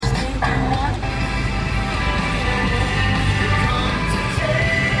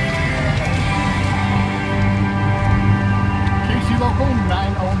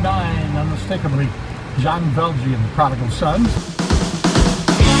unmistakably John Velghe and the Prodigal Sons.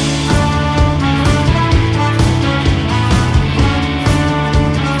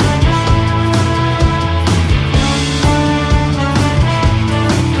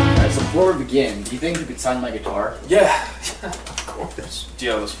 Before we begin, do you think you could sign my guitar? Yeah, of course. Do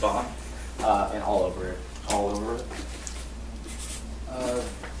you have a spot? And all over it. All over it?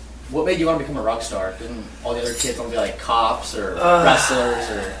 What made you want to become a rock star? Didn't all the other kids want to be like cops or wrestlers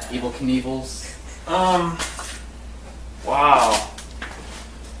or Evil Knievel's? Wow.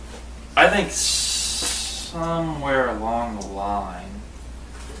 I think somewhere along the line,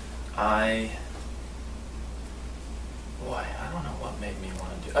 I don't know what made me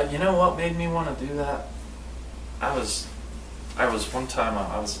want to do. You know what made me want to do that? I was one time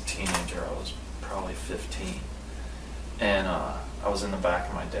I was a teenager. I was probably 15, and I was in the back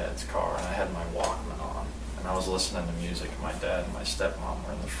of my dad's car, and I had my Walkman on, and I was listening to music. And my dad and my stepmom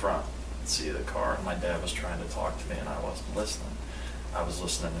were in the front seat of the car, and my dad was trying to talk to me, and I wasn't listening. I was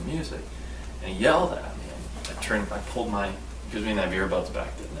listening to music, and he yelled at me. And I pulled my, because we didn't have earbuds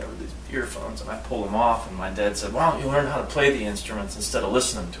back then, there were these earphones, and I pulled them off, and my dad said, "Why don't you learn how to play the instruments instead of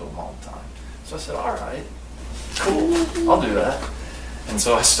listening to them all the time?" So I said, "All right, cool, I'll do that." And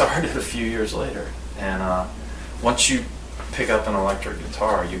so I started a few years later, and once you pick up an electric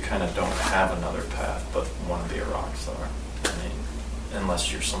guitar, you kind of don't have another path but want to be a rock star. I mean,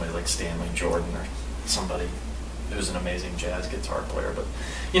 unless you're somebody like Stanley Jordan or somebody who's an amazing jazz guitar player. But,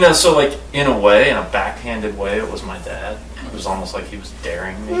 so like in a way, in a backhanded way, it was my dad. It was almost like he was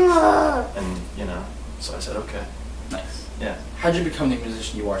daring me. And, so I said, okay. Nice. Yeah. How'd you become the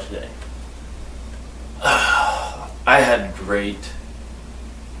musician you are today? I had great,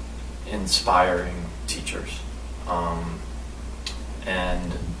 inspiring teachers.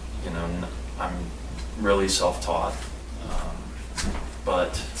 And, I'm really self-taught.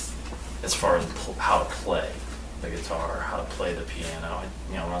 But as far as how to play the guitar, how to play the piano,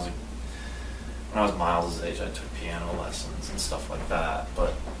 when I was Miles' age, I took piano lessons and stuff like that.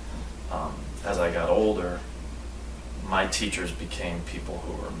 But as I got older, my teachers became people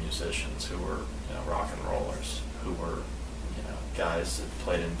who were musicians, who were rock and rollers, who were guys that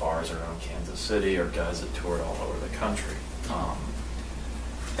played in bars around Kansas City or guys that toured all over the country.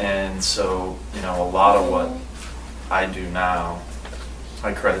 And so, a lot of what I do now,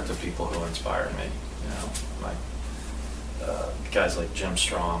 I credit to people who inspired me. Like guys like Jim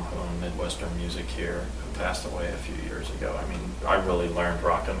Strom, who owned Midwestern Music here, who passed away a few years ago. I mean, I really learned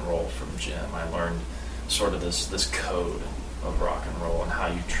rock and roll from Jim. I learned sort of this code of rock and roll and how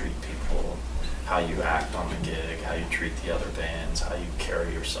you treat people, how you act on the gig, how you treat the other bands, how you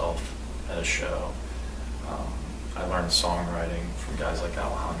carry yourself at a show. I learned songwriting from guys like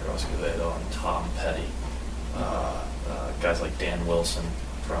Alejandro Escovedo and Tom Petty, guys like Dan Wilson,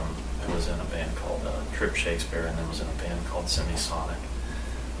 who was in a band called Trip Shakespeare, and then was in a band called Semisonic.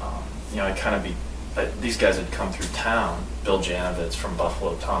 These guys had come through town. Bill Janovitz from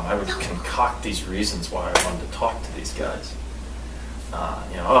Buffalo Tom. I would concoct these reasons why I wanted to talk to these guys.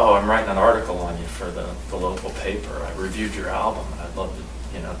 I'm writing an article on you for the local paper. I reviewed your album, and I'd love to,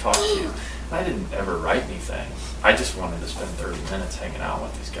 talk to you. And I didn't ever write anything. I just wanted to spend 30 minutes hanging out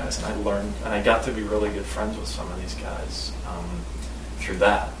with these guys, and I learned, and I got to be really good friends with some of these guys through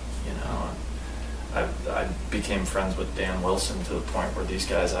that. I became friends with Dan Wilson to the point where these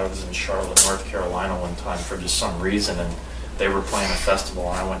guys, I was in Charlotte, North Carolina one time for just some reason, and they were playing a festival,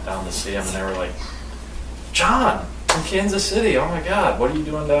 and I went down to see them, and they were like, "John, from Kansas City, oh my God, what are you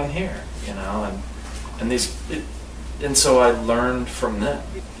doing down here?" And so I learned from them.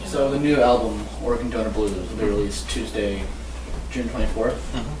 So the new album, Oregon Donor Blues, will be released Tuesday, June 24th.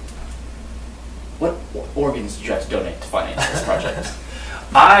 Mm-hmm. What organs did you have to donate to finance this project?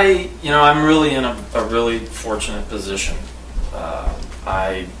 I'm really in a really fortunate position.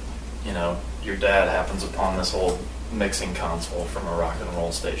 Your dad happens upon this old mixing console from a rock and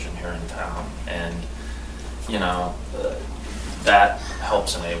roll station here in town, and that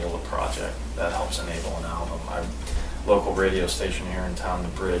helps enable the project. That helps enable an album. Local radio station here in town, The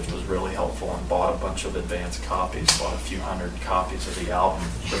Bridge, was really helpful and bought a bunch of advanced copies, bought a few hundred copies of the album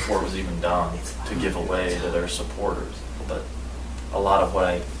before it was even done to give away to their supporters. But a lot of what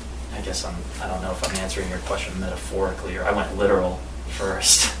I don't know if I'm answering your question metaphorically, or I went literal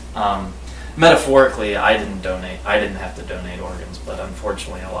first. Metaphorically, I didn't have to donate organs, but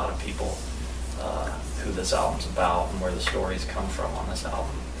unfortunately a lot of people who this album's about and where the stories come from on this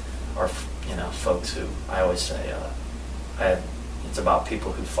album are folks who, I always say, it's about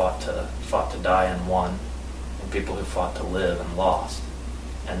people who fought to die and won, and people who fought to live and lost.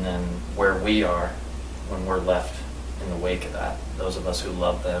 And then where we are when we're left in the wake of that. Those of us who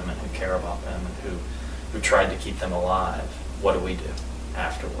love them and who care about them and who tried to keep them alive, what do we do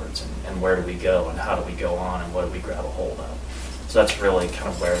afterwards, and where do we go, and how do we go on, and what do we grab a hold of? So that's really kind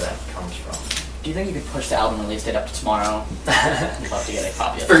of where that comes from. Do you think you could push the album release date up to tomorrow? I'd love to get a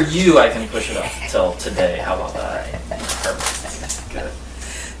copy of For it. you, I can push it up till today. How about that? All right. Perfect. Good.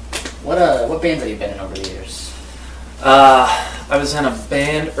 What bands have you been in over the years? I was in a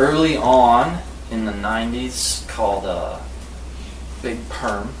band early on in the 90s called Big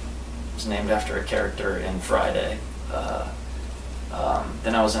Perm. It was named after a character in Friday.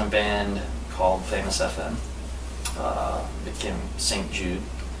 Then I was in a band called Famous FM. Became St. Jude.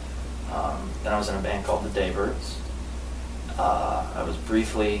 Then I was in a band called the Daybirds. I was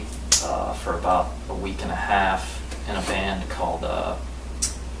briefly, for about a week and a half, in a band called the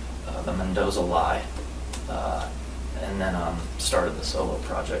Mendoza Lie. And then started the solo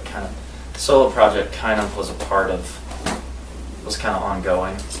project. Solo project kind of was a part of, was kind of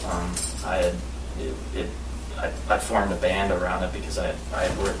ongoing. I formed a band around it because I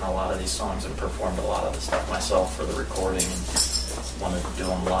had written a lot of these songs and performed a lot of the stuff myself for the recording and wanted to do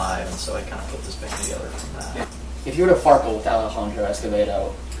them live, and so I kind of put this band together from that. If you were to Farkle with Alejandro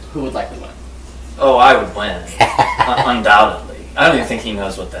Escobedo, who would likely win? Oh, I would win, undoubtedly. I don't even think he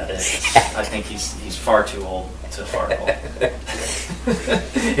knows what that is. I think he's far too old to Farkle.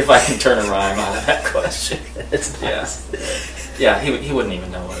 If I can turn a rhyme out of that question. Yeah, he wouldn't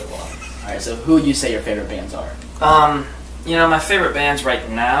even know what it was. All right, so who would you say your favorite bands are? My favorite bands right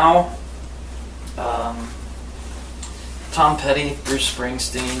now, Tom Petty, Bruce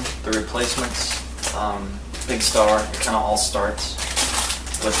Springsteen, The Replacements, Big Star. It kind of all starts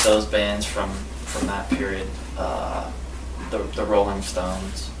with those bands from that period. The Rolling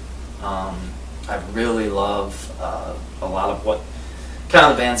Stones. I really love a lot of what kind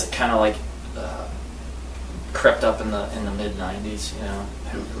of the bands that kind of like crept up in the mid '90s,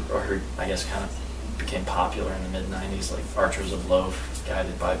 who I guess kind of became popular in the mid '90s, like Archers of Loaf,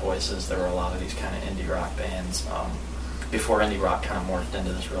 Guided by Voices. There were a lot of these kind of indie rock bands before indie rock kind of morphed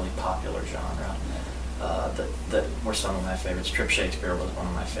into this really popular genre. That were some of my favorites. Trip Shakespeare was one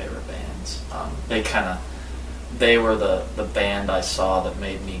of my favorite bands. They were the band I saw that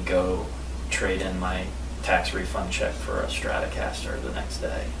made me go trade in my tax refund check for a Stratocaster the next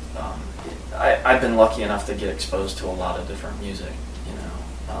day. I've been lucky enough to get exposed to a lot of different music,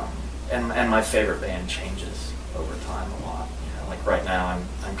 and my favorite band changes over time a lot. Like right now,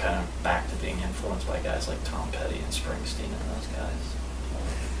 I'm kind of back to being influenced by guys like Tom Petty and Springsteen and those guys.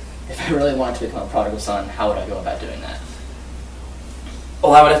 If I really wanted to become a prodigal son, how would I go about doing that?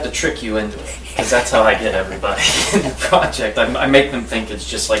 Well, I would have to trick you into it, because that's how I get everybody in the project. I make them think it's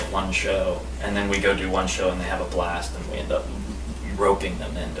just like one show, and then we go do one show and they have a blast, and we end up roping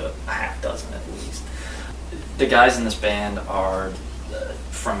them into a half dozen at least. The guys in this band are,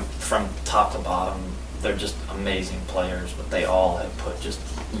 from top to bottom, they're just amazing players, but they all have put just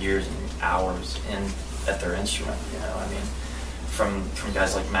years and hours in at their instrument. From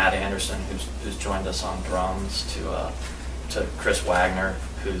guys like Matt Anderson, who's joined us on drums, to Chris Wagner,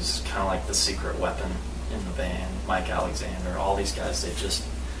 who's kind of like the secret weapon in the band, Mike Alexander, all these guys,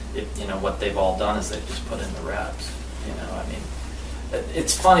 what they've all done is they've just put in the reps.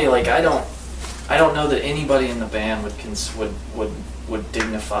 It's funny, like I don't know that anybody in the band would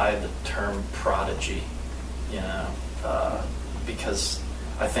dignify the term prodigy, because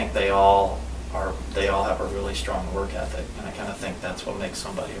I think they all have a really strong work ethic, and I kind of think that's what makes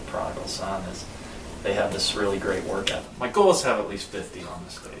somebody a prodigal son is they have this really great work ethic. My goal is to have at least 50 on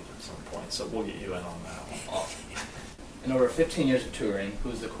the stage at some point, so we'll get you in on that one. Awesome. In over 15 years of touring,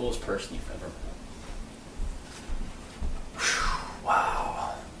 who's the coolest person you've ever met?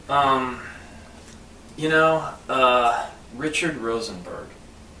 Wow. Richard Rosenberg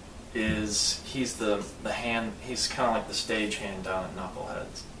he's the hand, he's kind of like the stage hand down at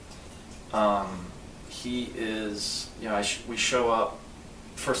Knuckleheads. He is, we show up,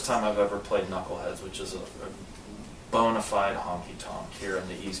 first time I've ever played Knuckleheads, which is a bona fide honky-tonk here in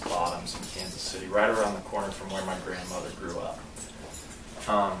the East Bottoms in Kansas City, right around the corner from where my grandmother grew up.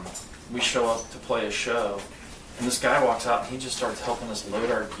 We show up to play a show, and this guy walks out and he just starts helping us load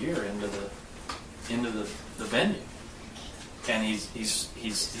our gear into the venue. And he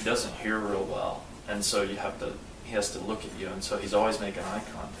doesn't hear real well, and so he has to look at you, and so he's always making eye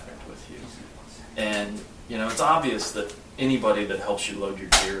contact with you. And it's obvious that anybody that helps you load your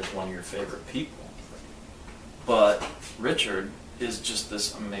gear is one of your favorite people. But Richard is just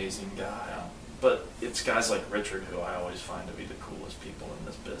this amazing guy. But it's guys like Richard who I always find to be the coolest people in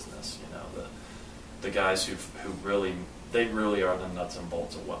this business. The guys who really are the nuts and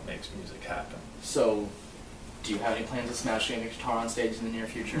bolts of what makes music happen. So, Do you have any plans of smashing a guitar on stage in the near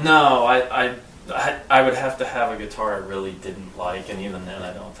future? No, I would have to have a guitar I really didn't like, and even then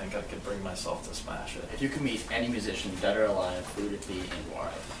I don't think I could bring myself to smash it. If you could meet any musician, dead or alive, who would it be and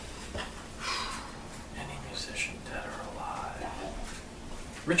why? Any musician, dead or alive?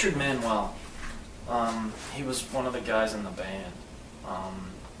 Richard Manuel. He was one of the guys in the band,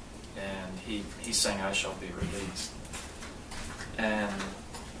 and he sang "I Shall Be Released." And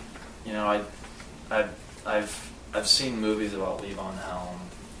you know, I've seen movies about Lee Von Helm.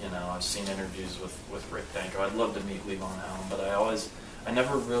 You know, I've seen interviews with Rick Danko. I'd love to meet Lee Von Helm, but I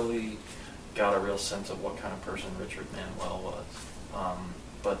never really got a real sense of what kind of person Richard Manuel was.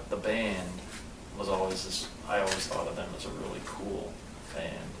 But the band was always this. I always thought of them as a really cool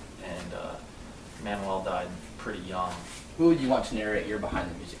band, and Manuel died pretty young. Who would you want to narrate your behind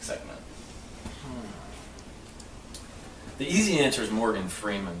the music segment? The easy answer is Morgan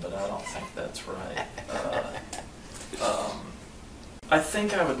Freeman, but I don't think that's right. I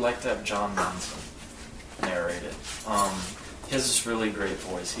think I would like to have John Munson narrate it. He has this really great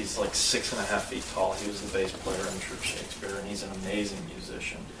voice. He's like 6.5 feet tall. He was the bass player in Troop Shakespeare, and he's an amazing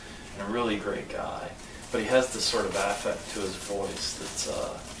musician and a really great guy. But he has this sort of affect to his voice that's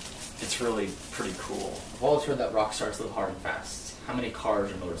it's really pretty cool. I've always heard that rock stars live hard and fast. How many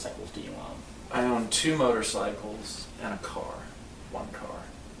cars or motorcycles do you own? I own 2 motorcycles and a car. 1 car.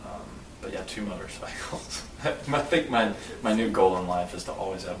 But yeah, 2 motorcycles. I think my new goal in life is to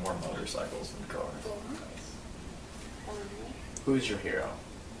always have more motorcycles than cars. Who's your hero?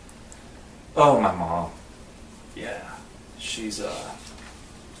 Oh, my mom. Yeah. She was a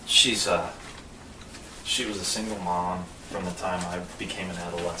single mom from the time I became an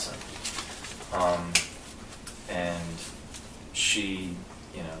adolescent. And she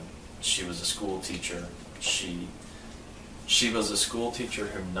was a school teacher. She was a school teacher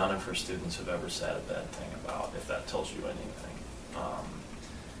who none of her students have ever said a bad thing about, if that tells you anything.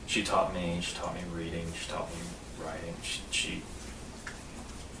 She taught me reading, she taught me writing.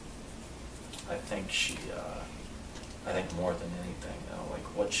 I think more than anything, though, like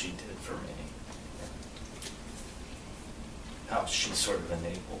what she did for me, how she sort of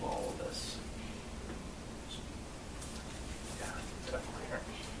enabled all of this. Yeah, definitely her.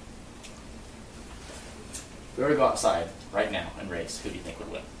 If we were to go outside right now and race, who do you think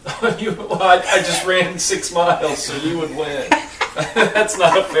would win? I just ran 6 miles, so you would win. That's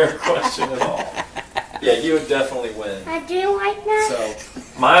not a fair question at all. Yeah, you would definitely win. I do like that.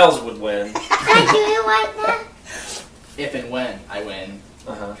 So, Miles would win. I do like that. if and when I win,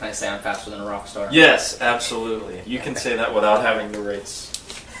 can I say I'm faster than a rock star? Yes, absolutely. You can say that without having to race.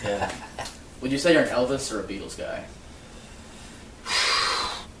 Yeah. Would you say you're an Elvis or a Beatles guy?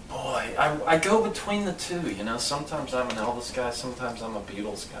 Boy, I go between the two, you know. Sometimes I'm an Elvis guy, sometimes I'm a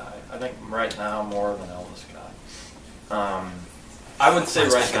Beatles guy. I think right now I'm more of an Elvis guy. I would say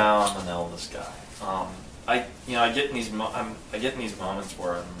right now I'm an Elvis guy. I get in these moments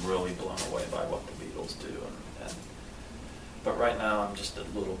where I'm really blown away by what the Beatles do, but right now I'm just a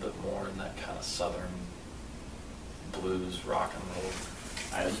little bit more in that kind of southern blues rock and roll.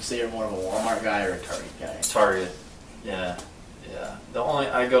 Would you say you're more of a Walmart guy or a Target guy? Target, yeah.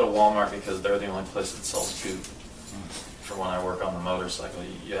 I go to Walmart because they're the only place that sells goop. For when I work on the motorcycle,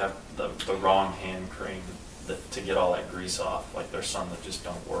 you have the wrong hand crank to get all that grease off. Like there's some that just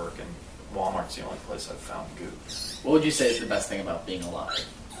don't work, and Walmart's the only place I've found goop. What would you say is the best thing about being alive?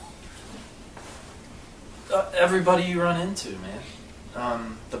 Everybody you run into,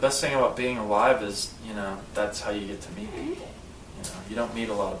 man. The best thing about being alive is, that's how you get to meet people. You don't meet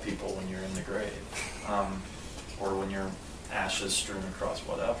a lot of people when you're in the grave, or when you're ashes strewn across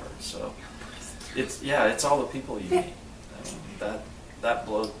whatever. So it's all the people you meet. I mean, that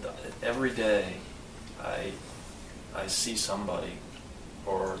blows. Every day I see somebody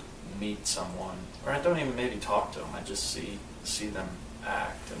or meet someone, or I don't even maybe talk to them. I just see them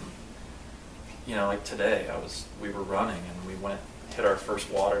act. And like today, we were running and we hit our first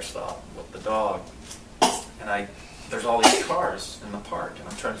water stop with the dog, and there's all these cars in the park, and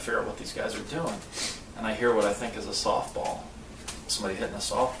I'm trying to figure out what these guys are doing. And I hear what I think is a softball. Somebody hitting a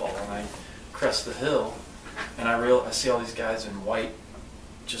softball, and I crest the hill, and I see all these guys in white,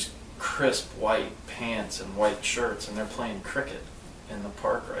 just crisp white pants and white shirts, and they're playing cricket in the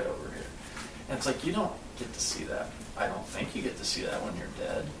park right over here. And it's like, you don't get to see that. I don't think you get to see that when you're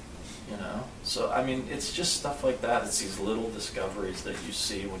dead, So, I mean, it's just stuff like that. It's these little discoveries that you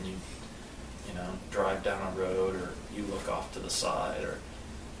see when you drive down a road, or you look off to the side, or,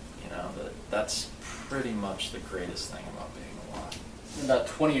 that's pretty much the greatest thing about being alive. About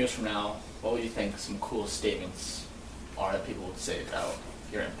 20 years from now, what would you think some cool statements are that people would say about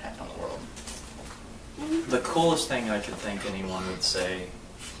your impact on the world? The coolest thing I could think anyone would say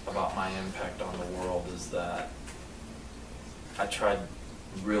about my impact on the world is that I tried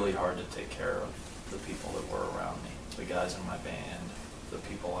really hard to take care of the people that were around me, the guys in my band, the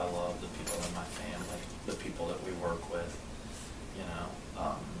people I love, the people in my family, the people that we work with, you know,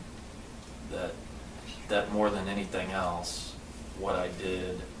 that more than anything else, what I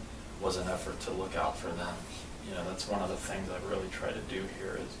did was an effort to look out for them. You know, that's one of the things I really try to do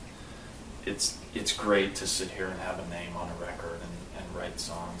here is it's great to sit here and have a name on a record and write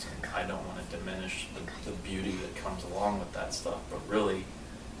songs, and I don't want to diminish the beauty that comes along with that stuff, but really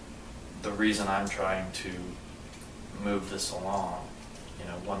the reason I'm trying to move this along, you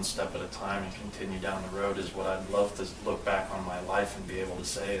know, one step at a time and continue down the road, is what I'd love to look back on my life and be able to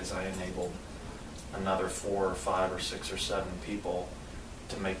say is I enabled another 4 or 5 or 6 or 7 people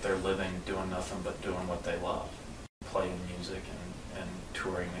to make their living doing nothing but doing what they love, playing music and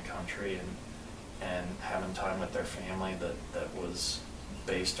touring the country and having time with their family that was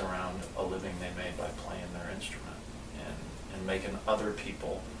based around a living they made by playing their instrument and making other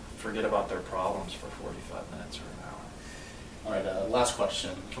people forget about their problems for 45 minutes or an hour. All right, last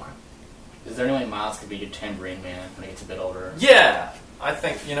question. Okay. Is there any way Miles could be your tambourine man when he gets a bit older? Yeah, I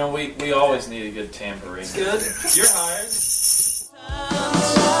think, you know, we always need a good tambourine. It's good. You're hired.